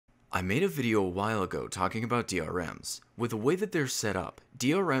I made a video a while ago talking about DRMs. With the way that they're set up,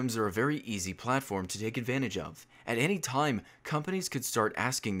 DRMs are a very easy platform to take advantage of. At any time, companies could start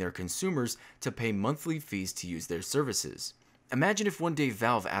asking their consumers to pay monthly fees to use their services. Imagine if one day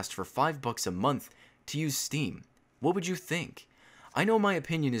Valve asked for $5 a month to use Steam. What would you think? I know my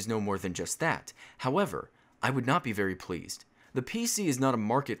opinion is no more than just that. However, I would not be very pleased. The PC is not a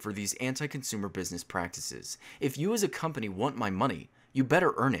market for these anti-consumer business practices. If you as a company want my money, you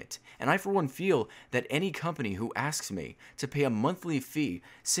better earn it, and I for one feel that any company who asks me to pay a monthly fee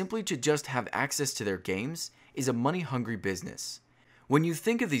simply to just have access to their games is a money-hungry business. When you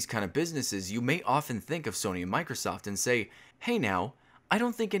think of these kind of businesses, you may often think of Sony and Microsoft and say, hey now, I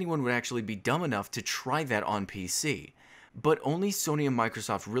don't think anyone would actually be dumb enough to try that on PC. But only Sony and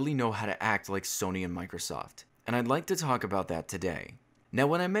Microsoft really know how to act like Sony and Microsoft, and I'd like to talk about that today. Now,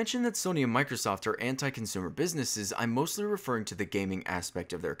 when I mention that Sony and Microsoft are anti-consumer businesses, I'm mostly referring to the gaming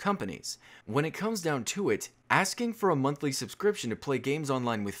aspect of their companies. When it comes down to it, asking for a monthly subscription to play games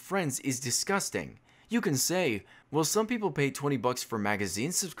online with friends is disgusting. You can say, well, some people pay $20 for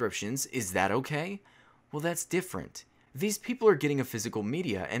magazine subscriptions, is that okay? Well, that's different. These people are getting a physical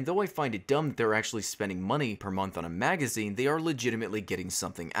media, and though I find it dumb that they're actually spending money per month on a magazine, they are legitimately getting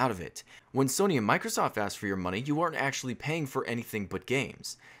something out of it. When Sony and Microsoft ask for your money, you aren't actually paying for anything but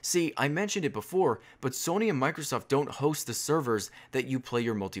games. See, I mentioned it before, but Sony and Microsoft don't host the servers that you play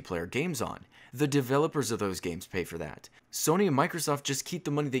your multiplayer games on. The developers of those games pay for that. Sony and Microsoft just keep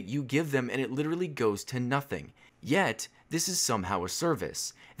the money that you give them, and it literally goes to nothing. Yet, this is somehow a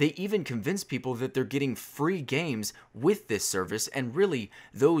service. They even convince people that they're getting free games with this service, and really,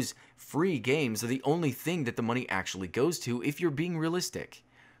 those free games are the only thing that the money actually goes to if you're being realistic.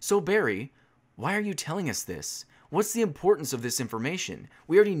 So Barry, why are you telling us this? What's the importance of this information?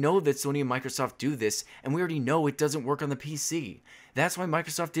 We already know that Sony and Microsoft do this, and we already know it doesn't work on the PC. That's why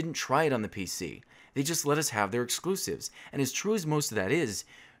Microsoft didn't try it on the PC. They just let us have their exclusives, and as true as most of that is,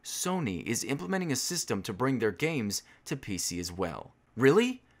 Sony is implementing a system to bring their games to PC as well.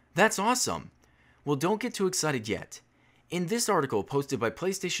 Really? That's awesome! Well, don't get too excited yet. In this article posted by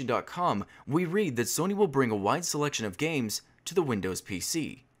PlayStation.com, we read that Sony will bring a wide selection of games to the Windows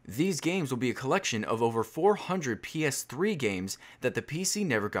PC. These games will be a collection of over 400 PS3 games that the PC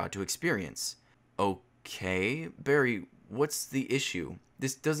never got to experience. Okay, Barry, what's the issue?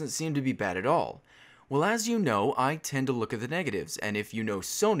 This doesn't seem to be bad at all. Well, as you know, I tend to look at the negatives, and if you know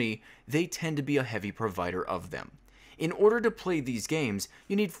Sony, they tend to be a heavy provider of them. In order to play these games,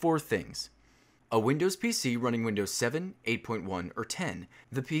 you need 4 things. A Windows PC running Windows 7, 8.1, or 10.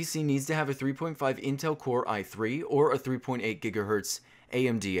 The PC needs to have a 3.5 Intel Core i3 or a 3.8 GHz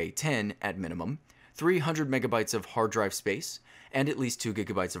AMD A10 at minimum, 300 megabytes of hard drive space, and at least 2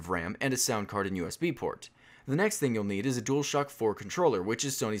 gigabytes of RAM and a sound card and USB port. The next thing you'll need is a DualShock 4 controller, which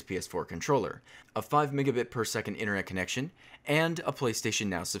is Sony's PS4 controller, a 5 megabit per second internet connection, and a PlayStation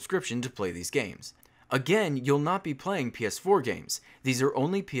Now subscription to play these games. Again, you'll not be playing PS4 games. These are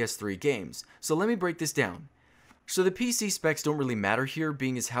only PS3 games, so let me break this down. So the PC specs don't really matter here,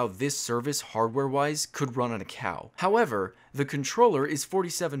 being as how this service, hardware-wise, could run on a cow. However, the controller is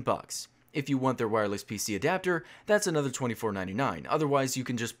 $47. If you want their wireless PC adapter, that's another $24.99. Otherwise, you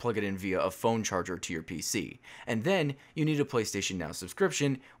can just plug it in via a phone charger to your PC. And then, you need a PlayStation Now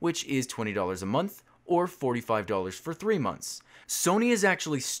subscription, which is $20 a month, or $45 for 3 months. Sony is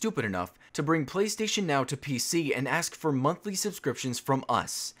actually stupid enough to bring PlayStation Now to PC and ask for monthly subscriptions from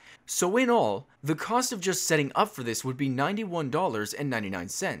us. So in all, the cost of just setting up for this would be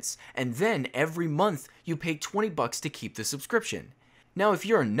 $91.99, and then every month you pay $20 to keep the subscription. Now if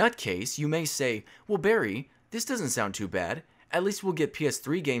you're a nutcase, you may say, well Barry, this doesn't sound too bad, at least we'll get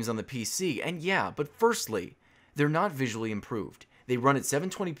PS3 games on the PC, and yeah, but firstly, they're not visually improved. They run at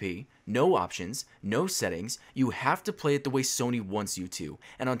 720p, no options, no settings, you have to play it the way Sony wants you to,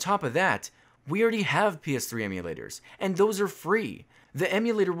 and on top of that, we already have PS3 emulators, and those are free. The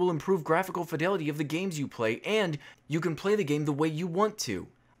emulator will improve graphical fidelity of the games you play, and you can play the game the way you want to.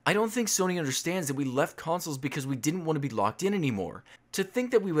 I don't think Sony understands that we left consoles because we didn't want to be locked in anymore. To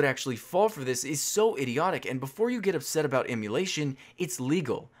think that we would actually fall for this is so idiotic, and before you get upset about emulation, it's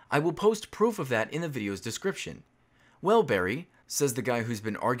legal. I will post proof of that in the video's description. Well, Barry, says the guy who's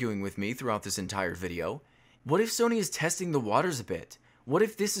been arguing with me throughout this entire video, what if Sony is testing the waters a bit? What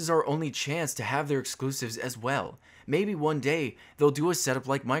if this is our only chance to have their exclusives as well? Maybe one day they'll do a setup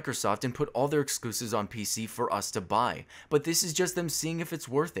like Microsoft and put all their exclusives on PC for us to buy, but this is just them seeing if it's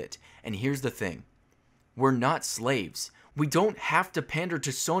worth it. And here's the thing. We're not slaves. We don't have to pander to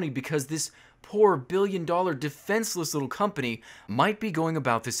Sony because this poor billion-dollar defenseless little company might be going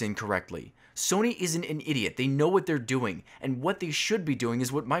about this incorrectly. Sony isn't an idiot. They know what they're doing, and what they should be doing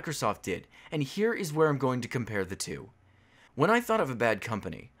is what Microsoft did. And here is where I'm going to compare the two. When I thought of a bad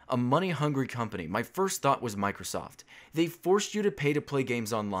company, a money-hungry company, my first thought was Microsoft. They forced you to pay to play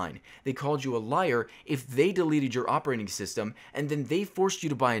games online. They called you a liar if they deleted your operating system, and then they forced you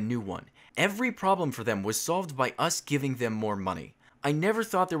to buy a new one. Every problem for them was solved by us giving them more money. I never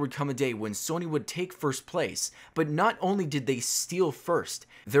thought there would come a day when Sony would take first place, but not only did they steal first,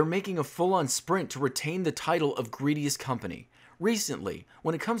 they're making a full-on sprint to retain the title of greediest company. Recently,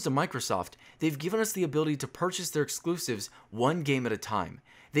 when it comes to Microsoft, they've given us the ability to purchase their exclusives one game at a time.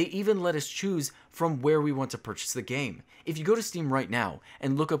 They even let us choose from where we want to purchase the game. If you go to Steam right now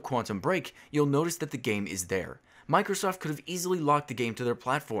and look up Quantum Break, you'll notice that the game is there. Microsoft could have easily locked the game to their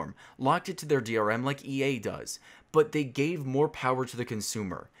platform, locked it to their DRM like EA does, but they gave more power to the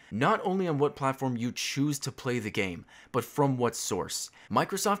consumer, not only on what platform you choose to play the game, but from what source.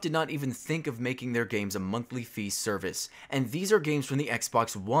 Microsoft did not even think of making their games a monthly fee service, and these are games from the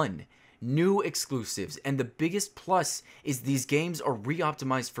Xbox One. New exclusives, and the biggest plus is these games are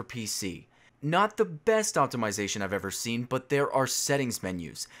re-optimized for PC. Not the best optimization I've ever seen, but there are settings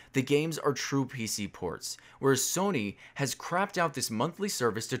menus. The games are true PC ports, whereas Sony has crapped out this monthly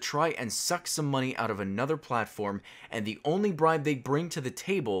service to try and suck some money out of another platform, and the only bribe they bring to the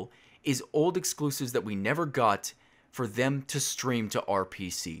table is old exclusives that we never got for them to stream to our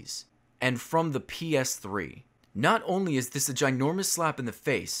PCs. And from the PS3. Not only is this a ginormous slap in the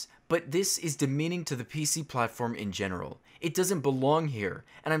face, but this is demeaning to the PC platform in general. It doesn't belong here,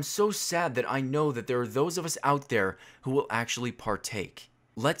 and I'm so sad that I know that there are those of us out there who will actually partake.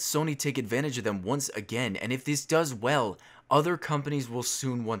 Let Sony take advantage of them once again, and if this does well, other companies will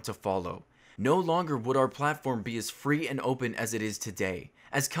soon want to follow. No longer would our platform be as free and open as it is today.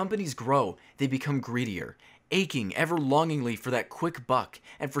 As companies grow, they become greedier, aching ever longingly for that quick buck,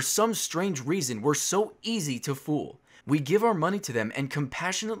 and for some strange reason, we're so easy to fool. We give our money to them and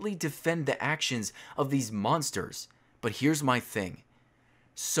compassionately defend the actions of these monsters. But here's my thing.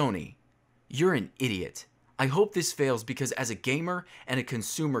 Sony, you're an idiot. I hope this fails because as a gamer and a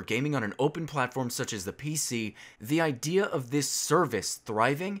consumer gaming on an open platform such as the PC, the idea of this service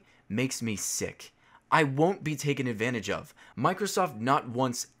thriving makes me sick. I won't be taken advantage of. Microsoft not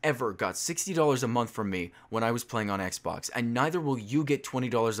once ever got $60 a month from me when I was playing on Xbox, and neither will you get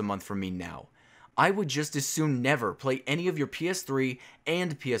 $20 a month from me now. I would just as soon never play any of your PS3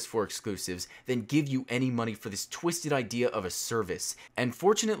 and PS4 exclusives than give you any money for this twisted idea of a service. And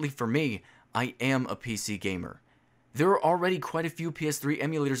fortunately for me, I am a PC gamer. There are already quite a few PS3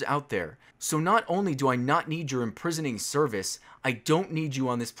 emulators out there, so not only do I not need your imprisoning service, I don't need you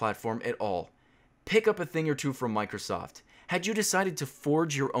on this platform at all. Pick up a thing or two from Microsoft. Had you decided to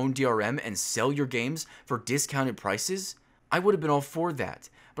forge your own DRM and sell your games for discounted prices, I would have been all for that.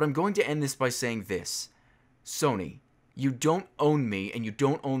 But I'm going to end this by saying this. Sony, you don't own me and you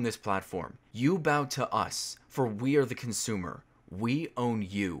don't own this platform. You bow to us, for we are the consumer. We own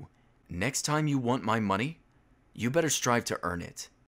you. Next time you want my money, you better strive to earn it.